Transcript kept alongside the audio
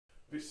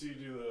BC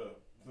do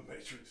the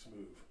Matrix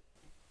move.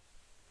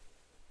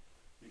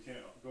 You can't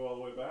go all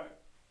the way back.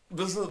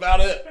 This is about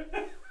it.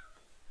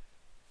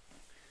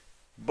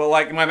 But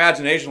like in my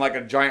imagination, like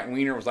a giant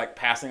wiener was like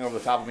passing over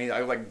the top of me. I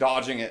was like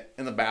dodging it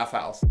in the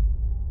bathhouse.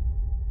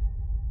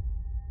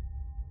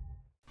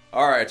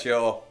 All right,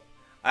 y'all.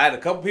 I had a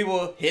couple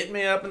people hit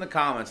me up in the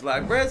comments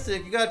like,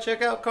 Breadstick, you gotta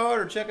check out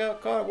Carter,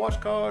 watch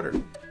Carter.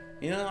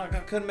 You know, I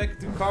couldn't make it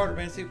through Carter,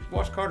 man.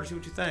 Watch Carter, see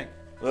what you think.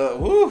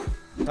 Woo!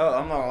 Oh,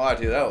 I'm not gonna lie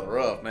to you, that was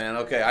rough, man.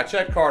 Okay, I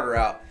checked Carter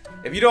out.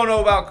 If you don't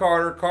know about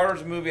Carter,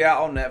 Carter's a movie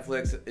out on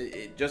Netflix.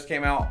 It just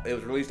came out. It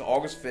was released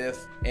August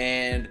 5th,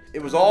 and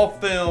it was all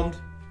filmed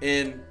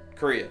in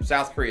Korea,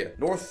 South Korea,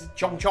 North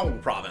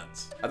Chungcheong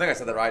Province. I think I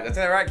said that right. Did I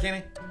say that right,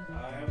 Kenny?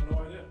 I have no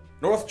idea.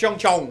 North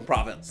Chungcheong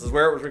Province is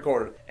where it was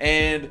recorded.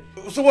 And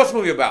so what's the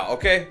movie about,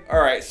 okay?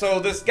 All right, so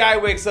this guy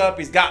wakes up,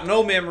 he's got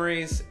no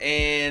memories,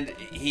 and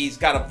he's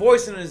got a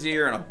voice in his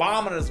ear and a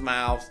bomb in his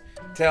mouth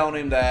telling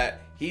him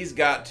that he's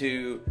got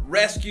to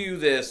rescue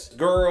this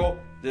girl,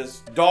 this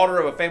daughter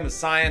of a famous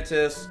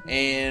scientist,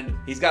 and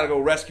he's got to go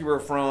rescue her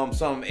from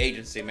some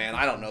agency, man.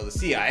 I don't know. The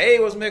CIA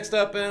was mixed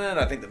up in it.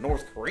 I think the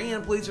North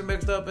Korean police are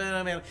mixed up in it.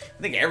 I mean,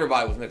 I think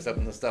everybody was mixed up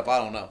in this stuff. I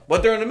don't know.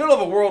 But they're in the middle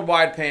of a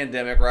worldwide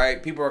pandemic,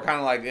 right? People are kind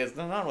of like, it's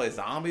not really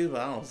zombies,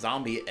 but I don't know,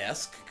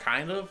 zombie-esque,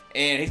 kind of.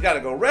 And he's got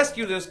to go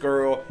rescue this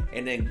girl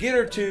and then get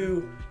her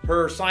to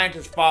her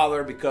scientist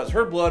father because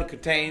her blood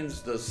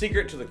contains the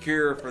secret to the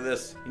cure for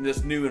this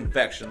new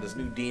infection, this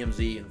new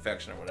DMZ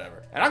infection or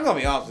whatever. And I'm gonna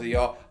be honest with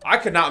y'all, I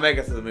could not make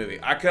it through the movie.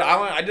 I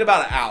did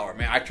about an hour,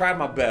 man. I tried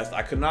my best.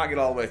 I could not get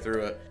all the way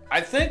through it. I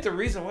think the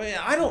reason,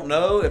 I don't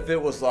know if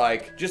it was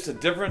like just a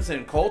difference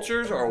in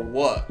cultures or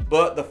what,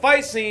 but the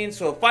fight scenes,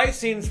 were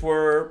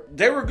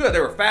good. They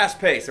were fast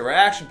paced. They were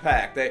action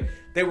packed.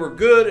 They were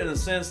good in the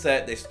sense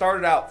that they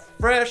started out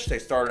fresh. They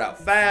started out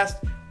fast.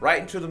 Right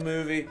into the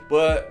movie,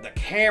 but the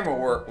camera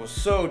work was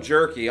so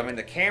jerky. I mean,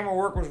 the camera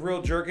work was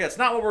real jerky. That's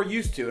not what we're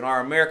used to in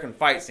our American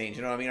fight scenes.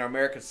 You know what I mean? Our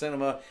American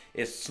cinema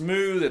is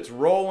smooth, it's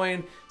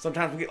rolling.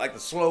 Sometimes we get like the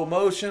slow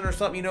motion or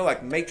something, you know,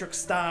 like Matrix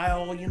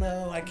style, you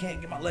know. I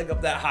can't get my leg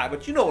up that high,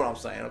 but you know what I'm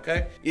saying,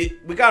 okay?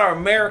 We got our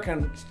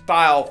American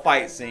style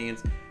fight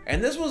scenes,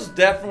 and this was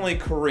definitely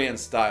Korean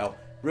style.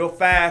 Real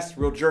fast,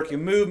 real jerky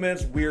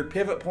movements, weird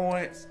pivot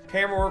points.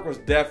 Camera work was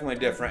definitely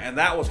different, and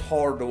that was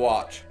hard to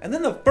watch. And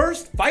then the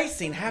first fight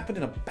scene happened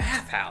in a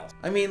bathhouse.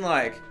 I mean,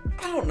 like,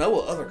 I don't know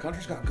what other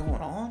countries got going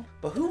on,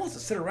 but who wants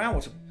to sit around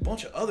with a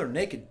bunch of other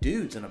naked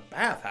dudes in a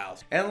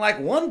bathhouse? And like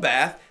one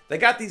bath, they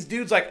got these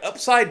dudes like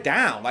upside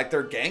down, like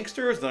they're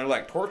gangsters, and they're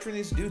like torturing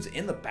these dudes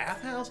in the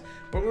bathhouse,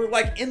 but we're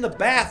like in the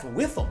bath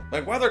with them,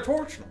 like while they're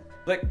torturing them.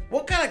 Like,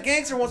 what kind of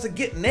gangster wants to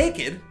get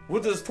naked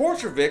with his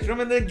torture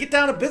victim and then get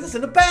down to business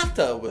in the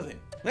bathtub with him?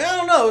 I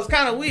don't know. It's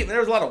kind of weird. There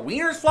was a lot of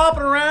wieners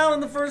flopping around in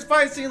the first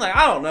fight scene. Like,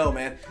 I don't know,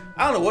 man.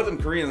 I don't know what them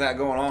Koreans got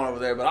going on over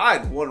there, but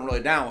I wasn't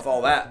really down with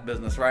all that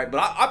business, right? But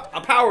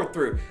I powered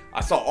through.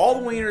 I saw all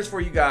the wieners for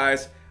you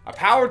guys. I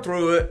powered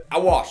through it. I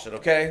watched it,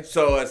 okay?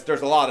 So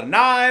there's a lot of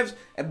knives.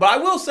 But I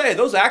will say,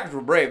 those actors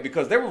were brave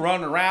because they were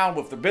running around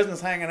with their business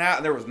hanging out,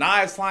 and there was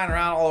knives flying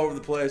around all over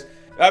the place.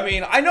 I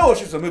mean, I know it's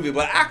just a movie,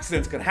 but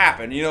accidents can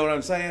happen. You know what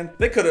I'm saying?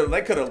 They could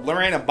have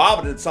Lorraine and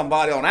Bobbited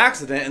somebody on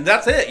accident, and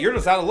that's it. You're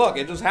just out of luck.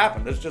 It just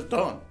happened. It's just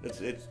done. It's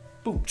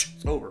boom,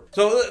 it's over.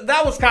 So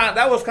that was kind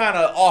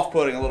of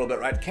off-putting a little bit,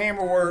 right?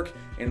 Camera work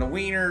and the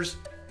wieners.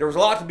 There was a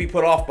lot to be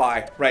put off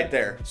by right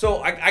there.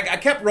 So I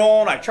kept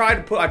rolling. I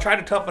tried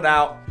to tough it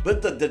out,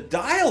 but the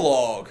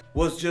dialogue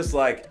was just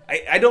like,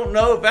 I don't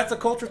know if that's a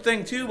culture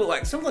thing too, but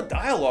like some of the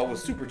dialogue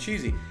was super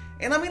cheesy.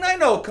 And I mean, I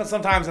know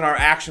sometimes in our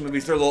action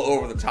movies, they're a little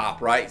over the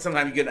top, right?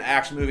 Sometimes you get an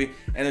action movie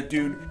and the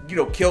dude, you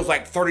know, kills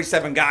like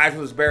 37 guys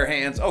with his bare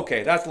hands.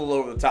 Okay, that's a little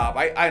over the top.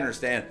 I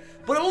understand.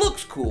 But it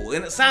looks cool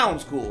and it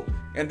sounds cool.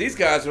 And these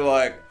guys are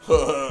like,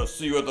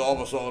 see you at the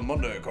office on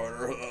Monday,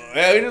 Carter.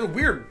 It is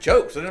weird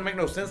jokes. It didn't make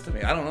no sense to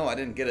me. I don't know. I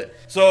didn't get it.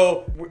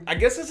 So I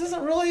guess this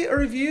isn't really a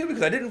review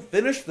because I didn't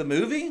finish the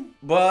movie.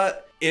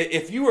 But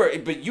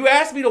you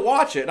asked me to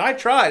watch it and I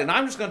tried. And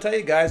I'm just going to tell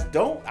you guys,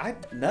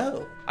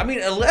 no. I mean,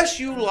 unless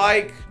you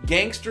like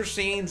gangster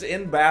scenes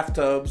in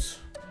bathtubs,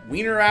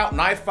 wiener out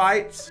knife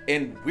fights,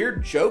 and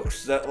weird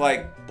jokes that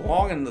like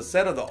belong in the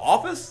set of The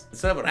Office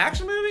instead of an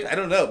action movie. I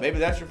don't know. Maybe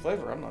that's your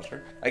flavor. I'm not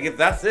sure. Like if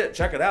that's it,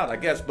 check it out, I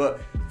guess. But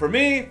for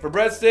me, for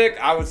Breadstick,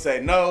 I would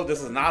say no.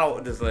 This is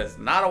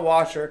not a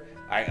watcher.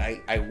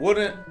 I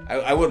wouldn't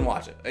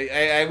watch it.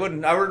 I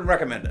wouldn't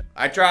recommend it.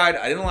 I tried.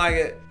 I didn't like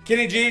it.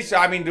 Kenny G. So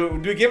I mean, do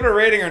we give it a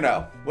rating or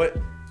no? What?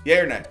 Yay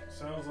or nay?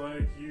 Sounds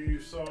like you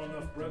saw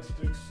enough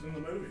breadsticks in the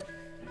movie.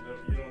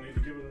 You don't need to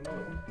give it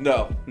another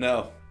one.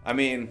 No. I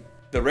mean,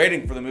 the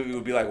rating for the movie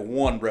would be like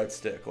 1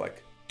 breadstick.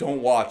 Like,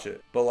 don't watch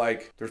it. But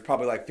like, there's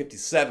probably like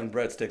 57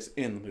 breadsticks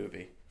in the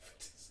movie.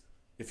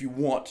 If you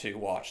want to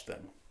watch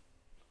them.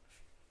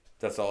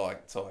 That's all I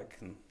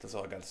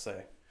got to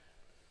say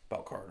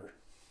about Carter.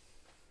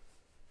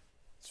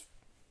 It's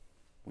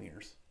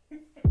wieners.